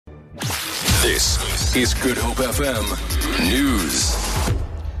This is Good Hope FM News.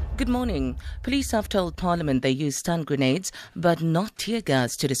 Good morning. Police have told Parliament they used stun grenades but not tear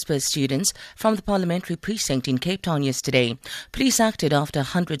gas to disperse students from the parliamentary precinct in Cape Town yesterday. Police acted after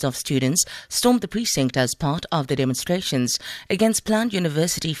hundreds of students stormed the precinct as part of the demonstrations against planned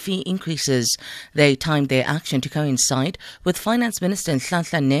university fee increases. They timed their action to coincide with Finance Minister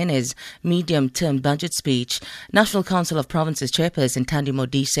Nhlanhla Nene's medium-term budget speech. National Council of Provinces Chairperson Thandi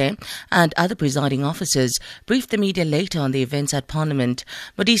Modise and other presiding officers briefed the media later on the events at Parliament.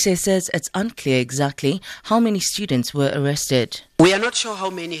 Modise says it's unclear exactly how many students were arrested. We are not sure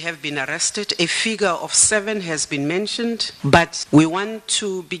how many have been arrested. A figure of 7 has been mentioned, but we want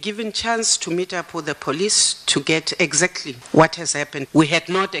to be given chance to meet up with the police to get exactly what has happened. We had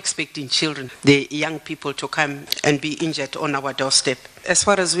not expecting children, the young people, to come and be injured on our doorstep. As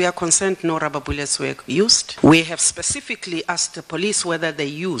far as we are concerned, no rubber bullets were used. We have specifically asked the police whether they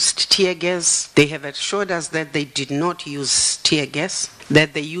used tear gas. They have assured us that they did not use tear gas,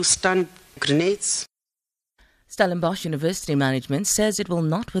 that they used stun grenades. Stellenbosch University management says it will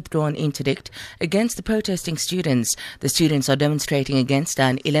not withdraw an interdict against the protesting students. The students are demonstrating against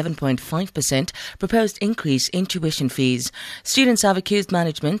an 11.5% proposed increase in tuition fees. Students have accused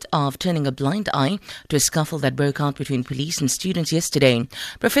management of turning a blind eye to a scuffle that broke out between police and students yesterday.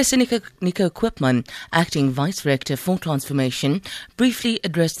 Professor Nico Quipman, acting Vice Rector for Transformation, briefly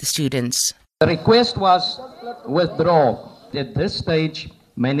addressed the students. The request was withdraw. At this stage,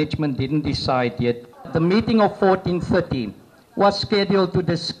 management didn't decide yet. The meeting of 14:30 was scheduled to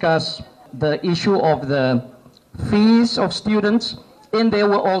discuss the issue of the fees of students, and there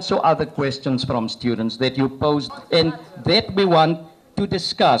were also other questions from students that you posed and that we want to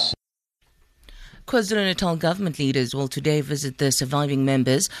discuss. KwaZulu-Natal government leaders will today visit the surviving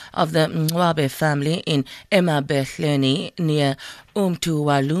members of the Mngcwabe family in Emabehleni near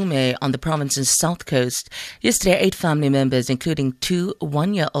Umtuwalume on the province's south coast. Yesterday, 8 family members, including 2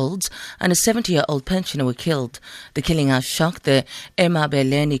 one-year-olds and a 70-year-old pensioner, were killed. The killing has shocked the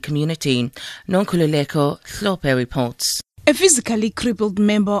Emabehleni community. Nonkululeko Hlope reports. A physically crippled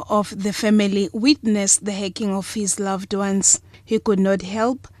member of the family witnessed the hacking of his loved ones. He could not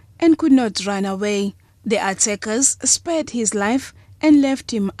help and could not run away. The attackers spared his life and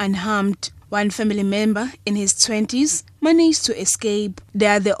left him unharmed. One family member in his 20s managed to escape. They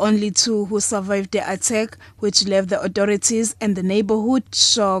are the only 2 who survived the attack, which left the authorities and the neighborhood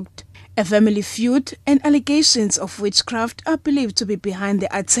shocked. A family feud and allegations of witchcraft are believed to be behind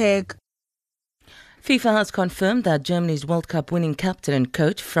the attack. FIFA has confirmed that Germany's World Cup winning captain and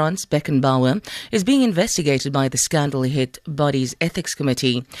coach Franz Beckenbauer is being investigated by the scandal-hit body's ethics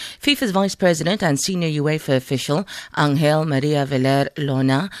committee. FIFA's vice president and senior UEFA official Angel Maria Velar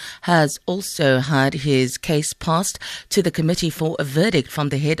Lona has also had his case passed to the committee for a verdict from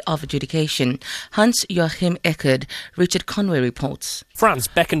the head of adjudication. Hans-Joachim Eckert, Richard Conway reports. Franz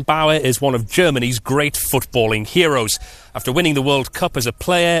Beckenbauer is one of Germany's great footballing heroes. After winning the World Cup as a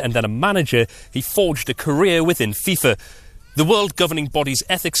player and then a manager, he forged a career within FIFA. The World Governing Body's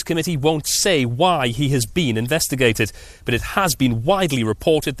Ethics Committee won't say why he has been investigated, but it has been widely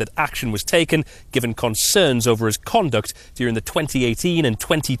reported that action was taken given concerns over his conduct during the 2018 and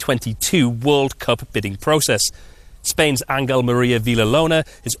 2022 World Cup bidding process. Spain's Angel Maria Villalona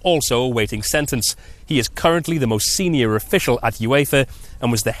is also awaiting sentence. He is currently the most senior official at UEFA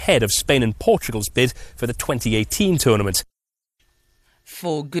and was the head of Spain and Portugal's bid for the 2018 tournament.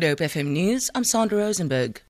 For Good Hope FM News, I'm Sandra Rosenberg.